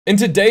In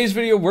today's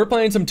video, we're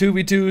playing some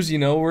 2v2s. You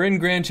know, we're in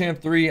Grand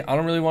Champ 3. I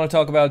don't really want to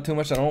talk about it too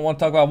much. I don't want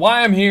to talk about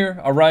why I'm here,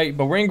 alright?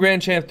 But we're in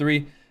Grand Champ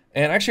 3.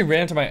 And I actually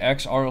ran into my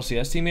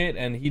ex-RLCS teammate,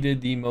 and he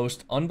did the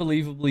most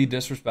unbelievably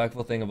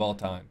disrespectful thing of all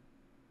time.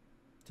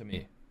 To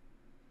me.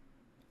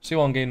 See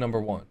you on game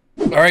number 1.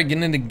 Alright,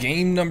 getting into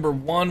game number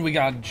 1. We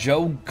got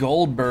Joe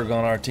Goldberg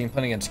on our team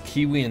playing against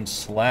Kiwi and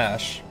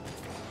Slash.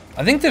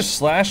 I think this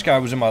Slash guy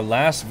was in my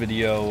last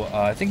video.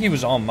 I think he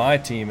was on my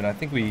team, and I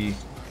think we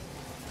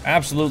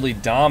absolutely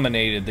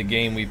dominated the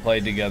game we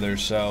played together.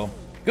 So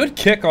good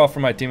kickoff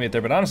from my teammate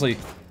there, but honestly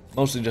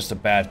mostly just a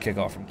bad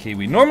kickoff from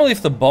Kiwi. Normally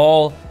if the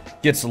ball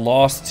gets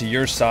lost to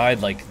your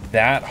side like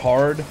that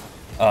hard,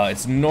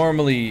 it's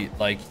normally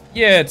like,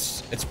 yeah,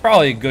 it's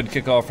probably a good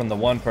kickoff from the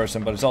one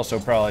person, but it's also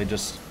probably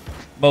just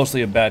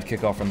mostly a bad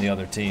kickoff from the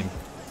other team.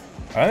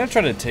 I'm gonna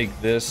try to take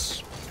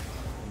this.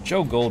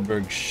 Joe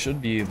Goldberg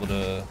should be able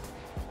to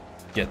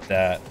get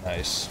that.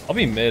 Nice. I'll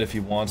be mid if he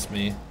wants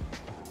me.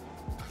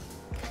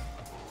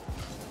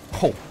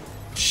 Oh,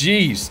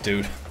 jeez,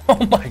 dude.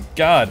 Oh my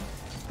god.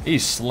 He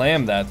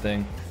slammed that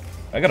thing.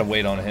 I gotta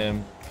wait on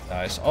him.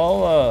 Nice.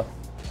 I'll,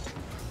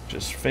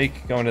 just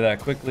fake going to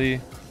that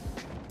quickly.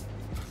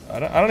 I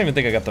don't even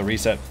think I got the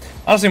reset.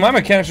 Honestly, my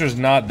mechanics are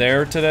not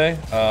there today.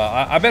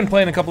 I've been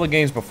playing a couple of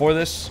games before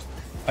this.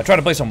 I tried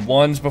to play some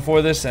ones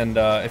before this, and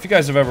if you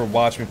guys have ever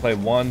watched me play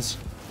ones,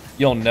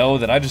 you'll know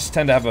that I just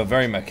tend to have a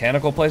very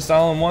mechanical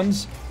playstyle in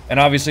ones. And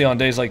obviously on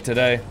days like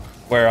today,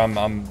 where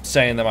I'm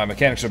saying that my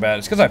mechanics are bad,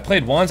 it's because I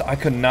played ones, I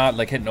could not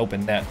like hit an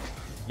open net.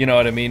 You know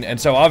what I mean? And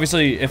so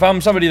obviously, if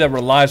I'm somebody that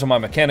relies on my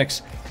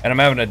mechanics, and I'm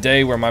having a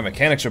day where my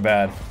mechanics are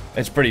bad,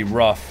 it's pretty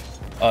rough.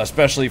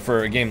 Especially for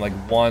a game like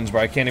ones,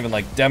 where I can't even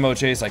like demo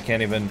chase, I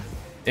can't even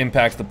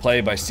impact the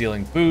play by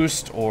stealing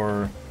boost,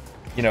 or,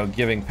 you know,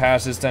 giving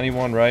passes to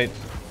anyone, right?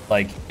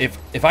 Like,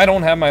 if I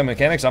don't have my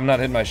mechanics, I'm not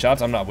hitting my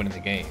shots, I'm not winning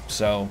the game.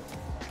 So,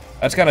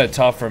 that's kind of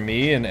tough for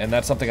me, and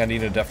that's something I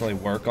need to definitely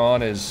work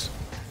on, is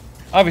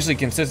obviously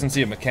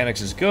consistency of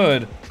mechanics is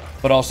good,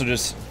 but also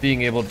just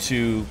being able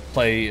to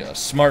play a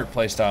smart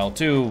play style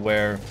too,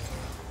 where,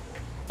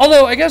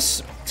 although I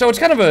guess, so it's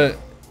kind of a,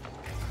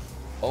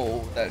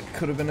 oh, that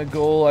could have been a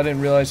goal. I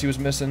didn't realize he was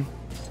missing.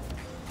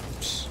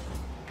 Oops.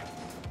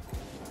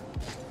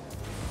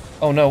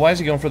 Oh no, why is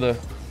he going for the,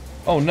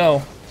 oh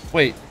no,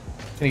 wait,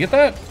 can he get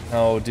that?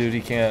 No, dude,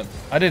 he can't.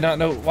 I did not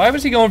know, why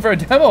was he going for a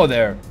demo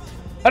there?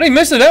 How did he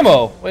miss a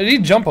demo? Wait, did he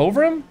jump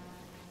over him?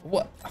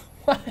 What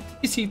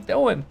is he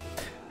doing?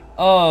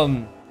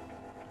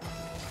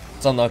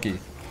 It's unlucky.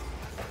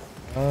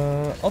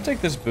 I'll take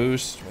this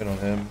boost. Wait on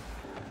him.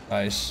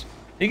 Nice.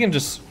 He can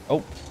just,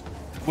 oh,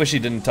 wish he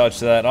didn't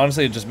touch that.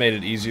 Honestly, it just made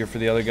it easier for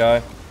the other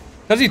guy.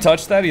 Because he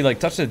touched that, he like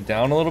touched it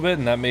down a little bit,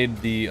 and that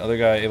made the other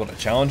guy able to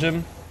challenge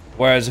him.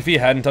 Whereas if he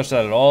hadn't touched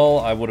that at all,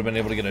 I would have been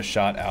able to get a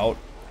shot out.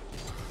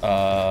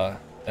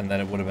 And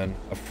then it would have been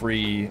a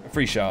free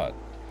shot.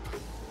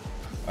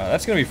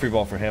 That's going to be free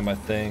ball for him, I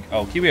think.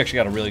 Oh, Kiwi actually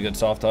got a really good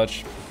soft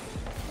touch.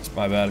 It's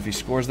my bad if he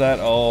scores that.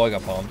 Oh, I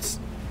got bumped.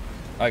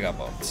 I got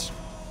bumped.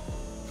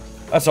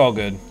 That's all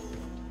good.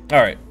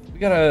 Alright, we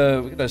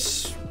gotta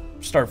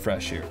start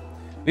fresh here.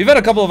 We've had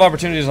a couple of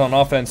opportunities on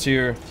offense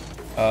here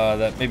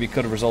that maybe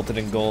could have resulted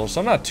in goals, so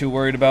I'm not too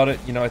worried about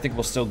it. You know, I think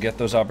we'll still get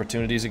those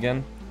opportunities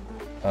again.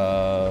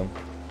 I'm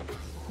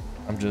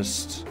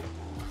just,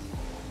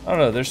 I don't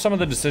know, there's some of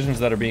the decisions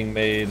that are being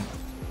made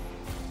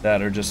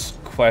that are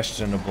just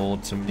questionable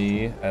to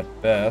me at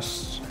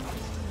best.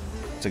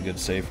 It's a good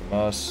save from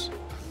us.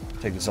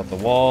 Take this up the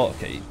wall.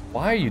 Okay,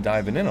 why are you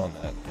diving in on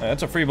that?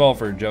 That's a free ball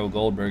for Joe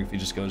Goldberg if he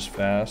just goes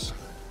fast.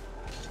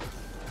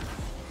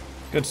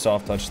 Good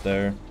soft touch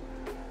there.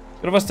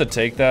 Good of us to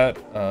take that,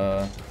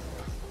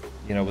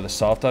 you know, with a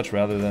soft touch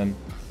rather than...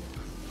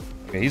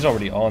 Okay, he's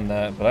already on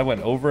that, but I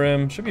went over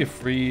him. Should be a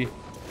free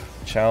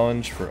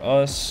challenge for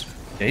us.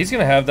 Yeah, he's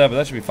gonna have that, but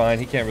that should be fine.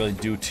 He can't really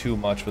do too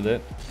much with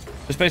it.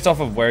 Just based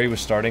off of where he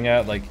was starting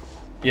at, like,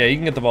 yeah, he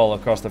can get the ball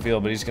across the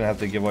field, but he's gonna have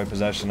to give away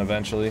possession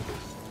eventually.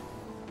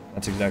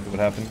 That's exactly what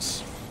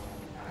happens.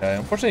 Okay,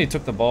 unfortunately he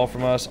took the ball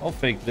from us. I'll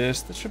fake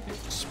this. This should be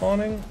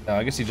spawning. No,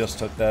 I guess he just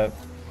took that.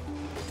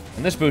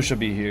 And this boost should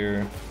be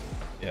here.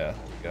 Yeah, there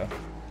we go.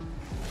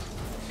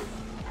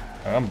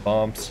 Alright, I'm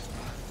bumped.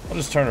 I'll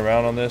just turn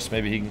around on this.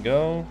 Maybe he can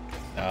go.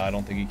 Nah, I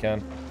don't think he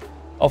can.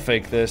 I'll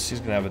fake this. He's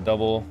gonna have a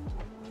double.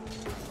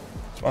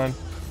 It's fine.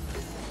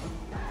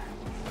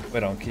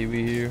 Wait on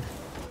Kiwi here.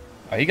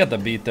 Alright, he got the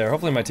beat there.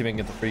 Hopefully my teammate can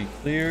get the free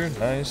clear.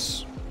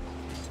 Nice.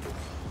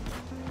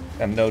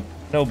 And no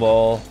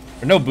ball,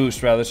 or no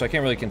boost rather, so I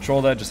can't really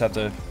control that. Just have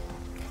to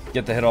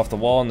get the hit off the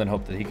wall and then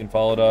hope that he can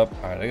follow it up.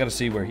 Alright, I gotta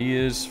see where he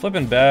is.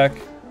 Flipping back.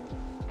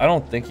 I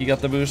don't think he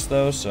got the boost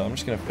though, so I'm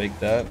just gonna fake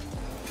that.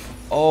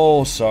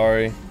 Oh,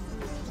 sorry.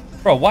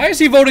 Bro, why is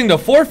he voting to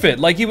forfeit?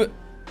 Like he would...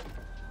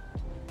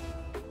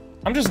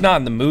 I'm just not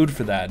in the mood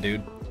for that,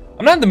 dude.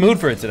 I'm not in the mood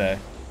for it today.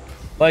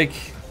 Like,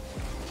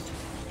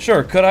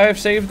 sure, could I have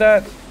saved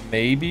that?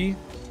 Maybe.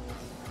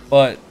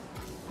 But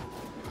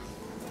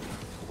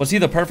was he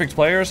the perfect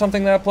player or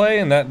something that play,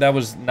 and that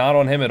was not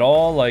on him at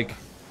all? Like,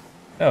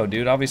 no,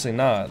 dude, obviously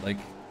not. Like,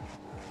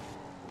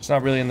 Just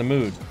not really in the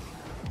mood.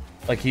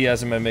 Like he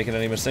hasn't been making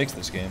any mistakes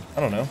this game. I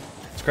don't know.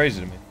 It's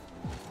crazy to me.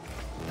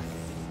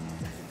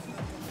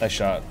 Nice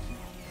shot.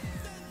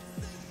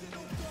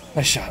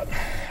 Nice shot.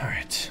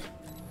 Alright.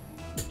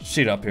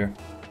 Sheet up here.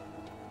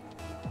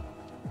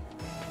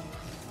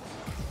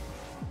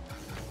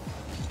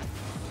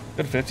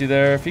 Good 50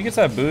 there. If he gets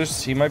that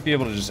boost, he might be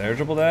able to just air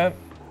dribble that.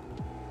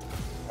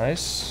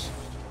 Nice.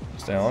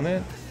 Stay on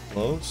it.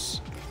 Close.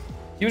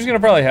 He was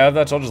gonna probably have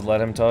that, so I'll just let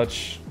him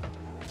touch.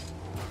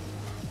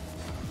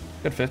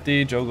 Good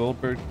 50. Joe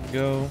Goldberg can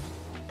go.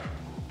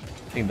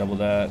 He can double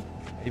that.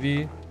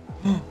 Maybe.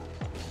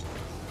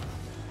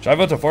 Should I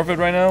vote to forfeit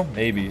right now?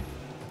 Maybe.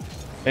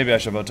 Maybe I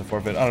should vote to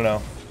forfeit. I don't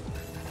know.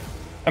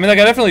 I mean, like,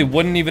 I definitely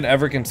wouldn't even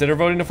ever consider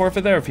voting to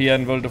forfeit there if he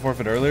hadn't voted to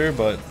forfeit earlier,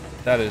 but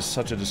that is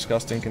such a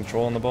disgusting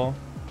control on the ball.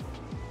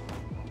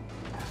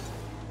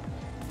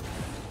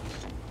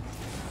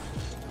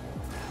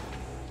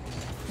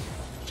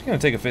 Just gonna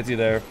take a 50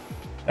 there.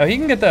 Now he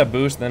can get that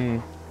boost,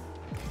 then,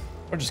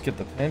 or just get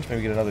the pinch,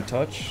 maybe get another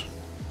touch.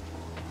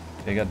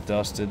 Okay, got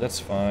dusted. That's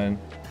fine.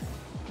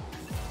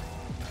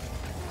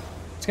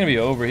 It's gonna be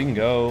over. He can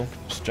go.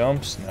 Just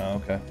jumps.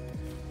 No, okay.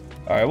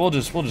 All right, we'll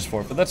just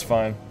forfeit. That's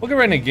fine. We'll get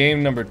right into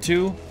game number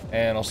 2,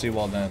 and I'll see you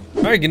all then.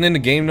 All right, getting into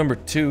game number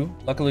 2.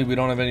 Luckily, we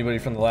don't have anybody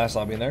from the last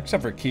lobby in there,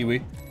 except for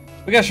Kiwi.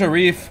 We got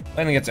Sharif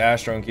playing against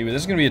Astro and Kiwi.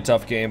 This is gonna be a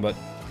tough game, but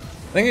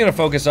I think I'm gonna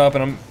focus up.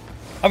 And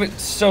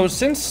so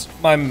since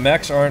my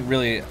mechs aren't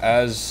really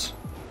as,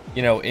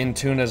 you know, in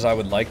tune as I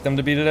would like them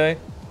to be today,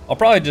 I'll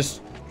probably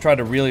just try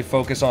to really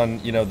focus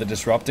on, you know, the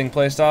disrupting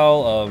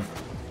playstyle of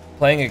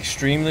playing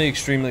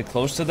extremely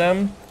close to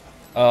them,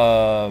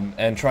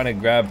 and trying to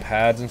grab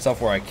pads and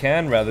stuff where I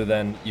can, rather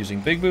than using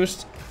big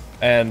boost,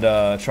 and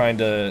trying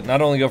to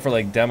not only go for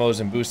like demos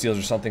and boost deals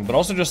or something, but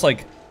also just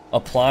like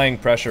applying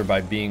pressure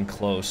by being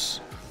close.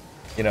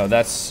 You know,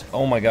 that's,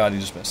 oh my god, he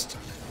just missed.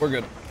 We're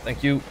good,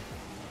 thank you.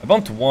 I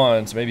bumped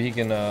once, maybe he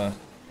can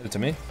hit it to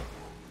me.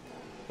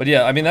 But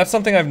yeah, I mean, that's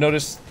something I've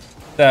noticed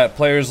that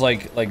players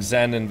like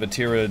Zen and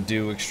Vatira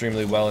do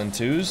extremely well in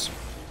 2s.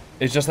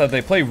 It's just that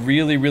they play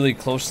really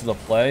close to the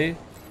play,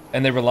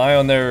 and they rely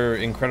on their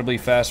incredibly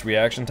fast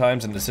reaction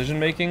times and decision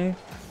making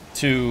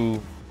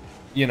to,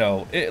 you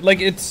know,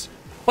 it's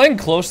playing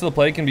close to the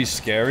play can be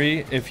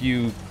scary if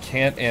you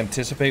can't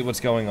anticipate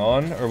what's going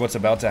on or what's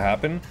about to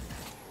happen,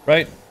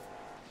 right?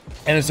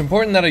 And it's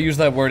important that I use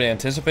that word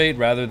anticipate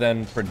rather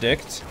than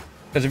predict,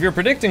 because if you're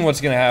predicting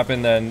what's going to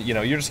happen, then, you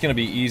know, you're just going to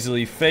be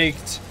easily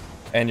faked,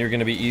 and you're going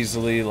to be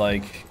easily,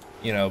 like,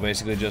 you know,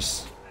 basically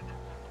just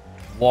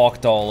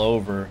walked all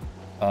over.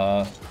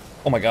 Oh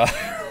my god.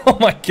 Oh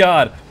my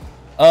god.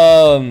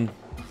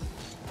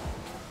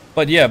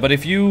 But yeah, but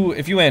if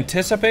you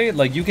anticipate,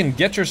 like, you can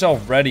get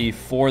yourself ready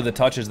for the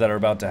touches that are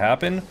about to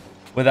happen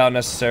without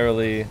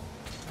necessarily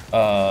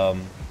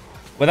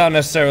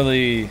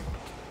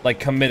like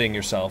committing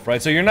yourself,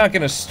 right? So you're not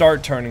going to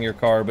start turning your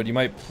car, but you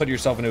might put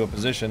yourself into a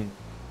position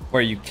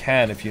where you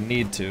can if you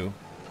need to.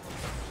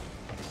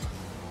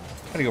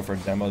 Gotta go for a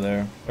demo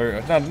there,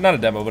 or not a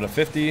demo, but a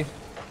 50.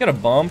 Get a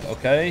bump,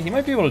 okay. He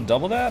might be able to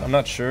double that. I'm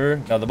not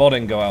sure. No, the ball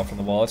didn't go out from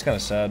the wall. It's kind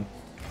of sad.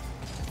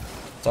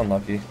 It's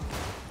unlucky.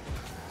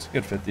 It's a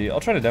good 50. I'll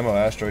try to demo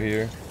Astro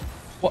here.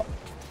 What?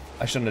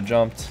 I shouldn't have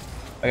jumped.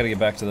 I gotta get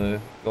back to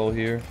the goal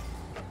here.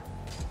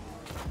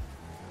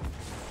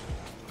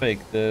 Fake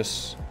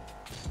this.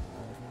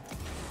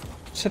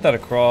 Just hit that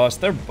across.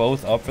 They're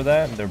both up for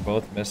that, and they're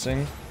both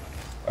missing.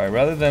 Alright,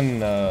 rather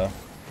than,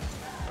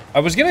 I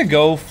was gonna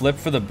go flip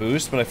for the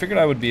boost, but I figured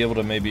I would be able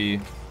to maybe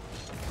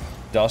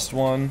dust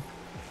one.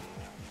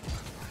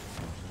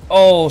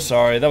 Oh,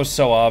 sorry. That was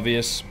so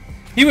obvious.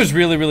 He was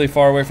really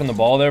far away from the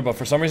ball there, but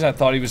for some reason I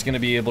thought he was gonna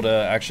be able to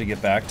actually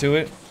get back to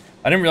it.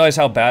 I didn't realize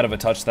how bad of a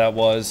touch that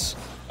was,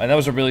 and that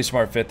was a really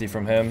smart 50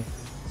 from him.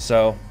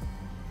 So,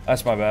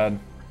 that's my bad.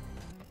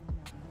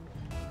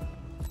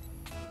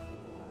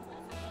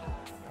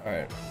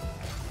 Alright.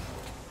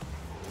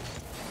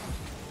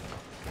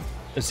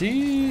 Is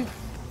he...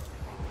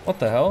 What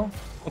the hell?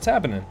 What's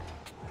happening?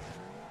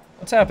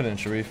 What's happening,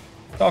 Sharif?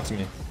 Talk to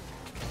me.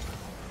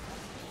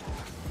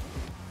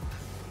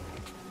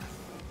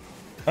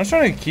 I'm just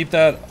trying to keep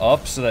that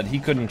up so that he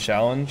couldn't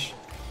challenge.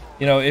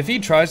 You know, if he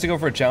tries to go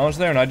for a challenge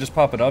there and I just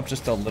pop it up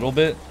just a little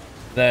bit,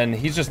 then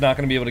he's just not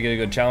going to be able to get a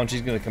good challenge.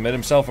 He's going to commit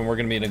himself and we're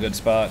going to be in a good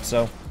spot.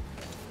 So,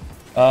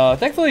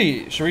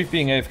 thankfully, Sharif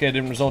being AFK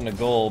didn't result in a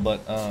goal,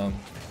 but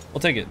we'll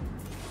take it.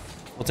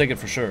 We'll take it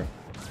for sure.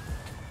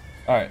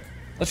 Alright.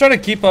 Let's try to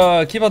keep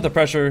out the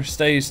pressure,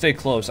 stay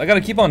close. I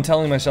gotta keep on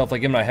telling myself,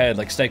 like, in my head,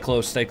 like, stay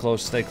close, stay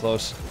close, stay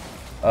close.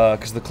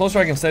 Because the closer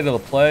I can stay to the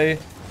play,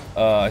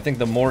 I think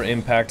the more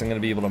impact I'm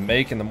gonna be able to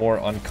make and the more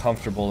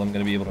uncomfortable I'm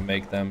gonna be able to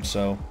make them.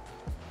 So,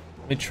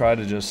 let me try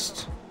to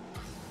just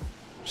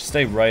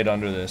stay right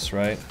under this,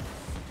 right?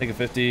 Take a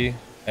 50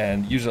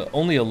 and use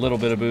only a little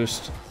bit of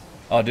boost.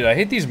 Oh, dude, I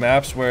hate these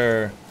maps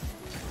where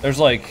there's,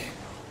 like...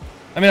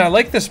 I mean, I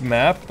like this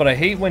map, but I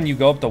hate when you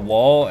go up the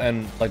wall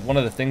and, like, one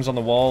of the things on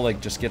the wall,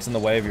 like, just gets in the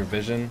way of your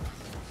vision.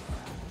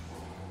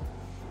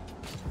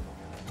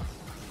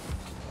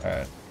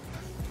 Alright.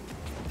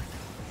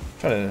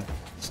 Try to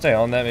stay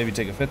on that, maybe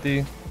take a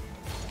 50.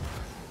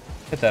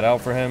 Hit that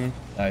out for him.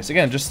 Nice.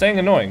 Again, just staying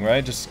annoying,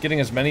 right? Just getting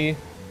as many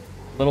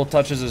little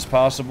touches as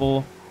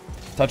possible.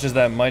 Touches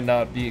that might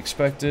not be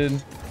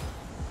expected.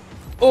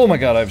 Oh my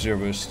god, I have 0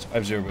 boost. I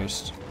have 0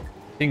 boost.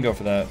 He can go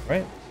for that,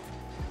 right?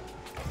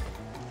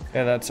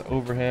 Yeah, that's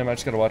over him. I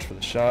just gotta watch for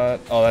the shot.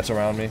 Oh, that's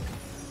around me.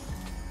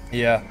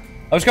 Yeah.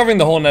 I was covering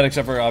the whole net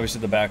except for,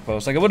 obviously, the back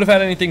post. Like, I would have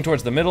had anything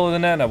towards the middle of the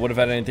net, and I would have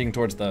had anything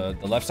towards the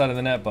left side of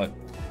the net, but,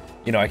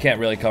 you know, I can't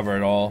really cover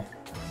it all.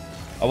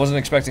 I wasn't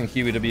expecting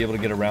Kiwi to be able to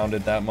get around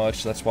it that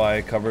much. That's why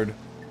I covered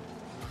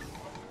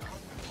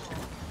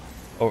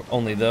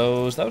only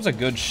those. That was a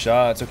good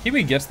shot. So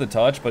Kiwi gets the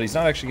touch, but he's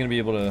not actually going to be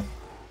able to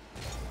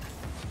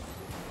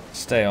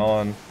stay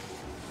on.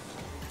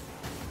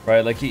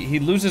 Right, like he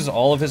loses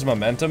all of his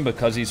momentum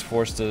because he's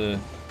forced to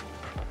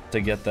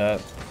get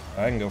that.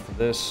 I can go for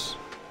this.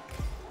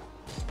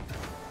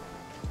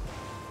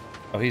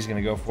 Oh, he's going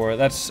to go for it.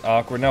 That's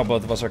awkward. Now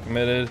both of us are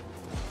committed.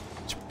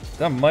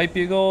 That might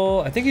be a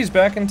goal. I think he's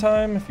back in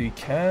time if he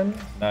can.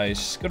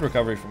 Nice. Good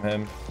recovery from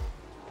him.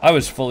 I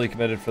was fully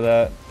committed for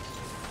that.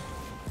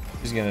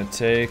 He's going to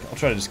take. I'll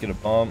try to just get a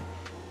bump.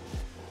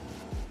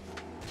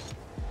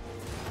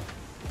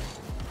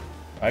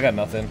 I got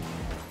nothing.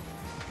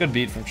 Good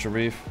beat from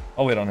Sharif.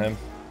 I'll wait on him.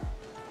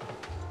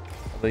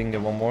 They can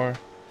get one more.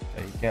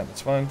 Yeah, you can't.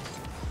 That's fine.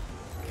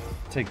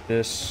 Take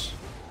this.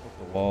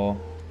 Hook the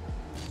wall.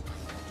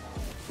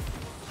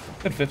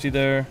 Good 50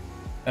 there.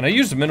 And I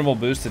used a minimal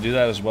boost to do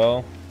that as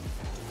well.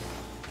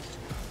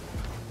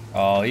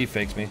 Oh, he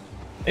faked me.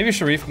 Maybe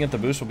Sharif can get the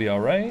boost will be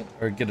alright.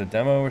 Or get a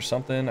demo or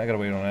something. I gotta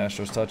wait on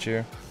Astro's touch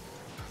here.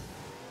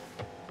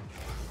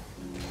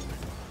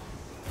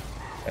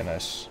 Okay,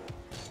 nice.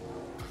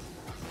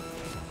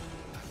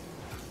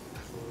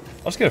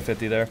 Let's get a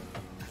 50 there.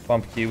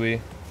 Bump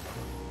Kiwi.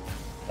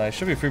 Nice.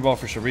 Should be a free ball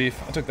for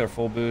Sharif. I took their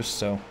full boost,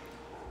 so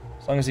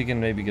as long as he can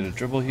maybe get a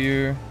dribble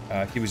here.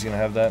 Kiwi's gonna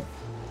have that.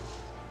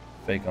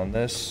 Fake on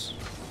this.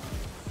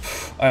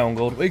 I own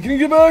gold. Wait, can you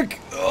get back?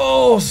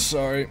 Oh,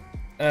 sorry.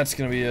 That's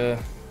gonna be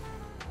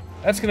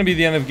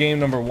the end of game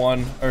number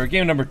 1 or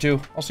game number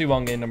 2. I'll see you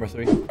on game number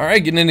 3. All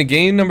right, getting into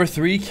game number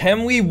 3.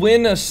 Can we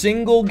win a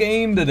single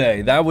game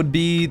today? That would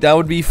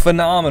be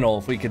phenomenal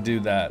if we could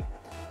do that.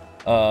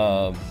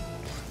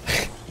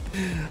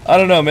 I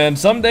don't know, man.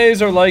 Some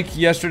days are like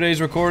yesterday's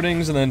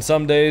recordings, and then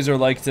some days are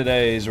like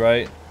today's,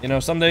 right? You know,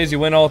 some days you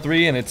win all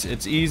 3, and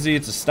it's easy.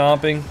 It's a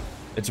stomping.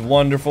 It's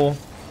wonderful.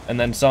 And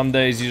then some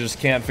days you just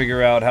can't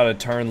figure out how to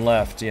turn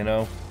left, you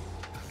know?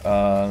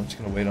 I'm just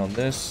gonna wait on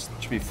this.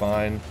 Should be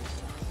fine.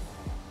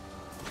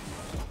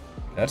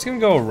 That's gonna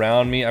go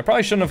around me. I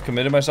probably shouldn't have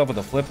committed myself with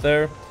a flip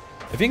there.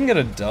 If he can get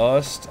a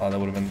dust, oh, that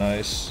would have been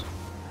nice.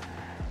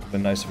 Would have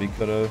been nice if he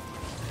could have.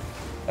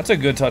 That's a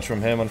good touch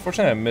from him.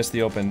 Unfortunately, I missed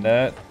the open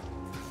net.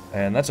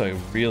 And that's a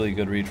really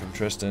good read from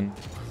Tristan.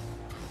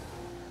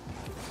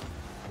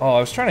 Oh, I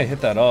was trying to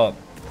hit that up.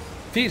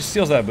 If he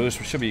steals that boost,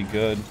 we should be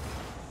good.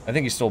 I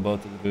think he stole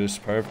both of the boosts.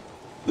 Perfect.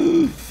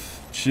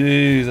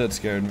 Jeez, that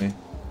scared me.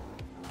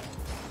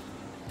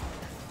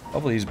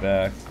 Hopefully he's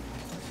back.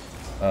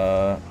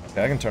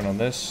 Okay, I can turn on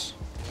this.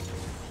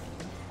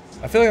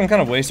 I feel like I'm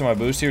kind of wasting my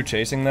boost here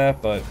chasing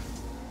that, but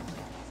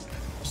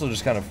also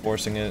just kind of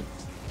forcing it.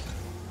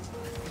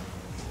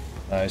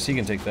 Nice, he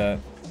can take that.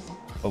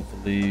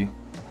 Hopefully.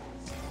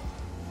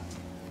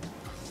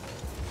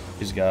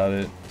 He's got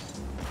it.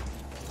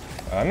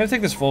 I'm going to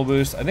take this full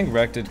boost. I think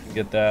Rected can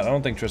get that. I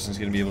don't think Tristan's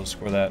going to be able to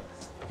score that.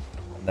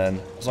 And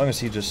then, as long as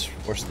he just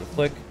forces the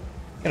flick,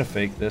 I'm going to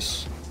fake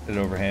this. Hit it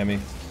over Hammy.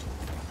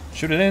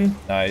 Shoot it in.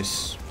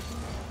 Nice.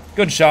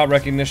 Good shot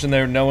recognition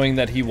there, knowing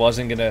that he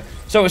wasn't going to...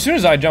 So, as soon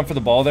as I jump for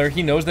the ball there,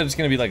 he knows that it's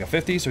going to be like a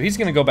 50, so he's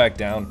going to go back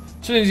down.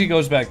 As soon as he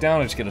goes back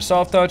down, I just get a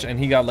soft touch, and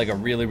he got like a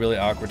really, really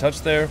awkward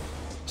touch there.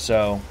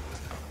 So,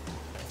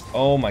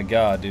 oh my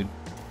god, dude.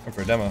 Went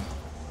for a demo.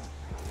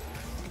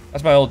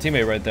 That's my old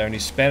teammate right there, and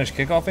he's Spanish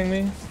kickoffing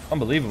me?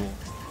 Unbelievable.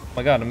 Oh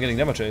my god, I'm getting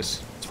demo chase.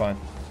 It's fine.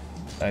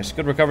 Nice.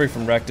 Good recovery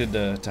from Rected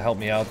to help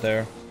me out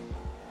there.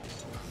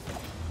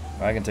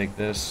 I can take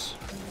this.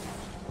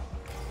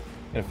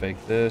 I'm gonna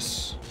fake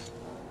this.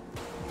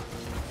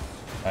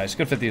 Nice.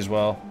 Good 50 as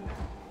well.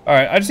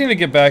 Alright, I just need to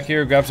get back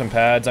here, grab some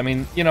pads. I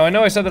mean, you know, I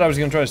know I said that I was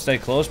gonna try to stay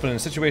close, but in a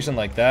situation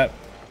like that,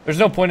 there's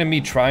no point in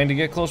me trying to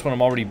get close when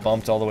I'm already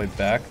bumped all the way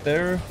back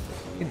there.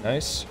 Okay,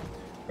 nice.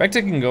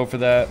 Rected can go for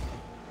that.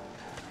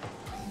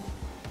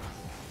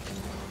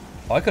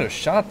 Oh, I could have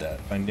shot that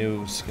if I knew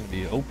it was going to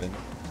be open.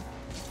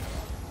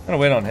 I'm going to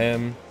wait on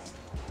him.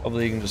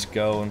 Hopefully he can just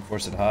go and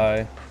force it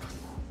high.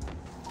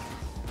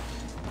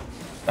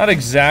 Not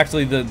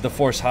exactly the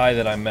force high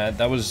that I meant.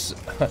 That was...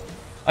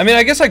 I mean,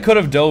 I guess I could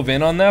have dove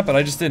in on that, but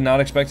I just did not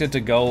expect it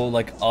to go,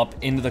 like, up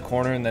into the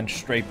corner and then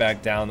straight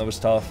back down. That was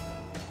tough.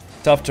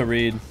 Tough to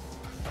read.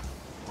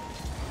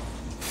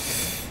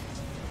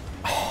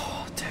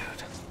 Oh, dude.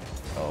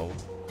 Oh.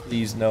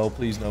 Please no,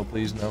 please no,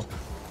 please no.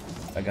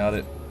 I got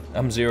it.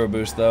 I'm 0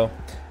 boost though.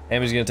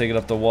 Hammy's gonna take it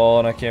up the wall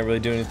and I can't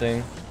really do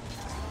anything.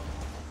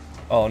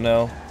 Oh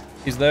no.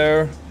 He's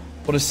there.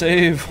 What a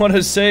save. What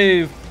a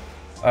save.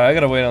 Alright, I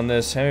gotta wait on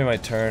this. Hammy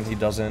might turn. He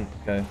doesn't.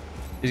 Okay.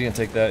 He's gonna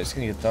take that. He's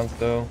gonna get dunked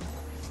though.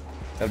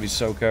 Gotta be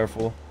so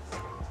careful.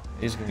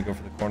 He's gonna go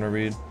for the corner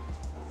read.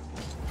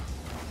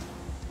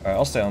 Alright,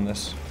 I'll stay on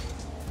this.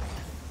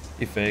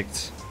 He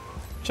faked.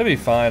 Should be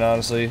fine,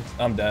 honestly.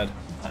 I'm dead.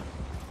 Can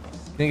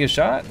he get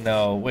shot?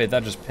 No. Wait,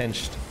 that just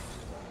pinched.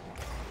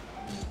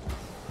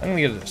 I'm gonna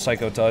get a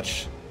psycho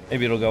touch.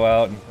 Maybe it'll go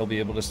out and he'll be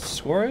able to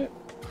score it.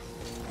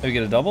 Maybe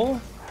get a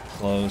double?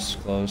 Close,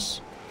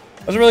 close.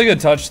 That was a really good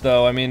touch,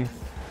 though. I mean,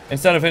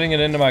 instead of hitting it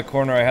into my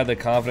corner, I had the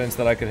confidence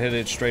that I could hit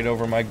it straight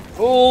over my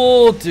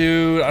goal.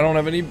 Dude, I don't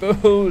have any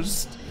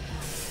boost.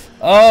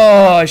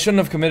 Oh, I shouldn't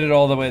have committed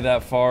all the way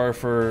that far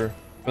for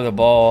the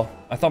ball.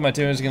 I thought my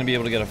teammate was going to be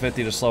able to get a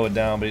 50 to slow it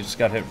down, but he just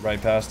got hit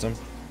right past him.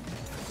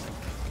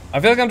 I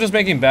feel like I'm just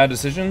making bad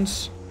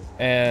decisions,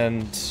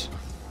 and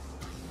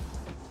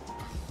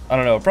I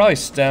don't know. It probably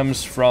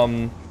stems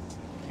from.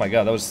 Oh my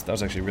god, that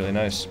was actually really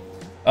nice.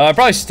 It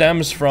probably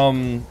stems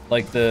from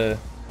like the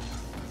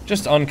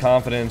just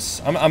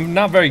unconfidence. I'm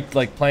not very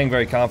like playing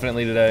very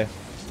confidently today,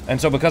 and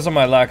so because of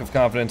my lack of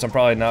confidence, I'm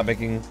probably not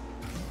making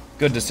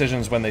good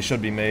decisions when they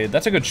should be made.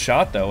 That's a good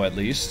shot though, at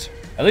least.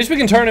 At least we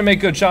can turn and make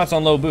good shots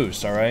on low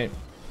boost. All right.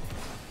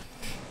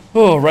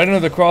 Oh, right under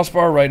the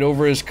crossbar, right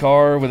over his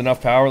car with enough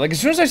power. Like,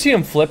 as soon as I see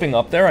him flipping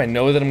up there, I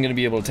know that I'm going to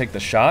be able to take the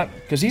shot.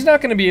 Because he's not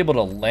going to be able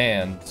to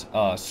land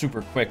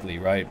super quickly,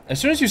 right? As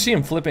soon as you see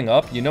him flipping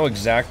up, you know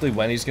exactly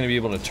when he's going to be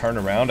able to turn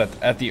around.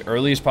 At the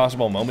earliest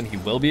possible moment, he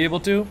will be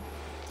able to.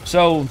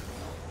 So,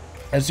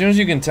 as soon as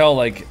you can tell,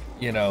 like,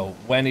 you know,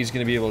 when he's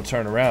going to be able to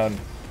turn around,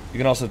 you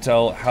can also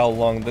tell how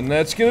long the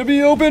net's going to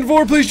be open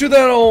for. Please shoot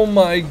that. Oh,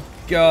 my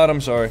God.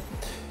 I'm sorry.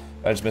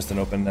 I just missed an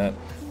open net.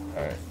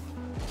 All right.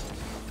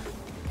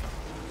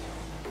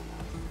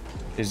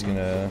 He's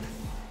gonna...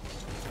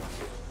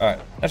 Alright,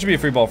 that should be a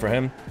free ball for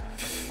him.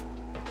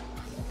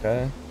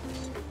 Okay.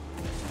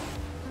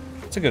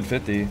 It's a good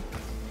 50.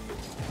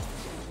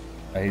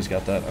 He's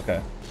got that,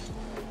 okay.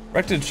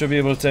 Rected should be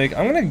able to take...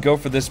 I'm gonna go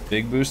for this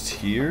big boost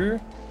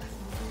here.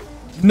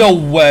 No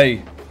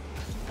way!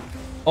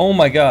 Oh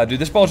my god, dude,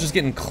 this ball's just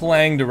getting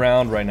clanged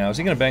around right now. Is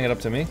he gonna bang it up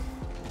to me?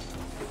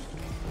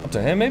 Up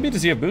to him, maybe?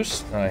 Does he have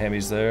boost?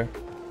 Hammy's there.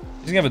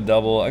 He's gonna have a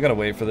double. I gotta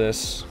wait for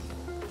this.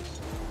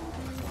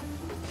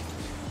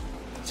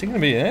 Is he gonna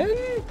be in?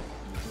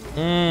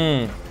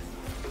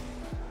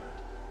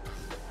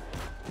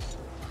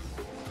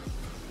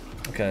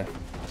 Okay.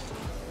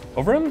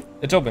 Over him?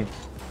 It's open.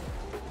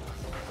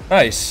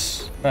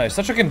 Nice. Nice.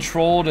 Such a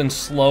controlled and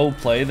slow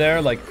play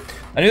there. Like,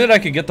 I knew that I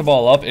could get the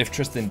ball up if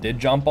Tristan did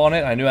jump on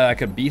it. I knew that I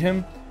could beat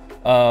him.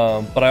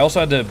 But I also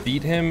had to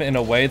beat him in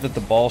a way that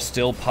the ball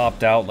still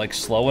popped out, like,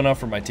 slow enough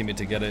for my teammate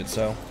to get it,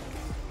 so.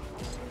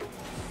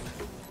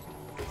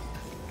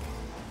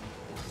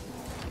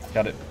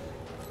 Got it.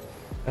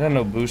 I had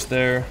no boost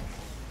there.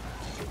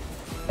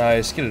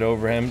 Nice, get it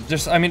over him.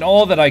 Just, I mean,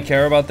 all that I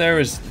care about there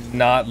is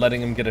not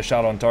letting him get a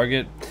shot on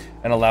target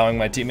and allowing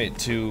my teammate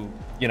to,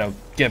 you know,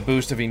 get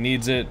boost if he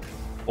needs it,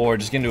 or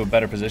just get into a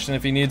better position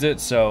if he needs it,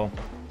 so.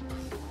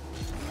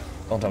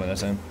 Don't tell me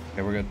that's him.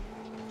 Okay, we're good.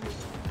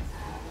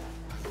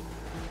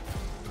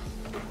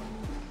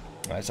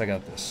 Nice, I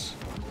got this.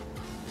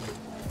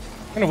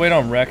 I'm gonna wait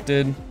on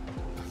Rected.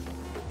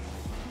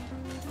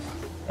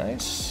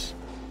 Nice.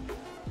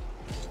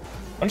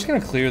 I'm just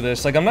gonna clear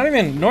this. Like, I'm not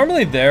even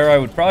normally there. I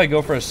would probably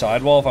go for a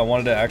sidewall if I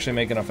wanted to actually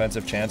make an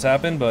offensive chance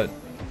happen, but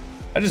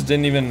I just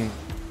didn't even.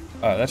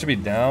 That should be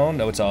down.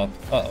 No, it's up.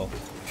 Uh-oh.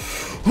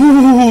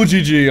 Ooh,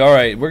 GG. All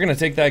right, we're gonna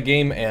take that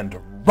game and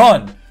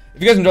run.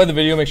 If you guys enjoyed the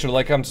video, make sure to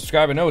like, comment,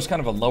 subscribe. I know it's kind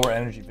of a lower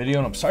energy video,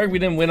 and I'm sorry we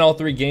didn't win all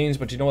 3 games,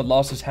 but you know what?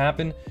 Losses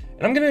happen,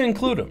 and I'm gonna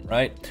include them,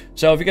 right?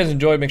 So if you guys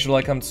enjoyed, make sure to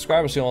like, comment,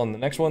 subscribe. We'll see you all in the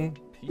next one.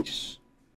 Peace.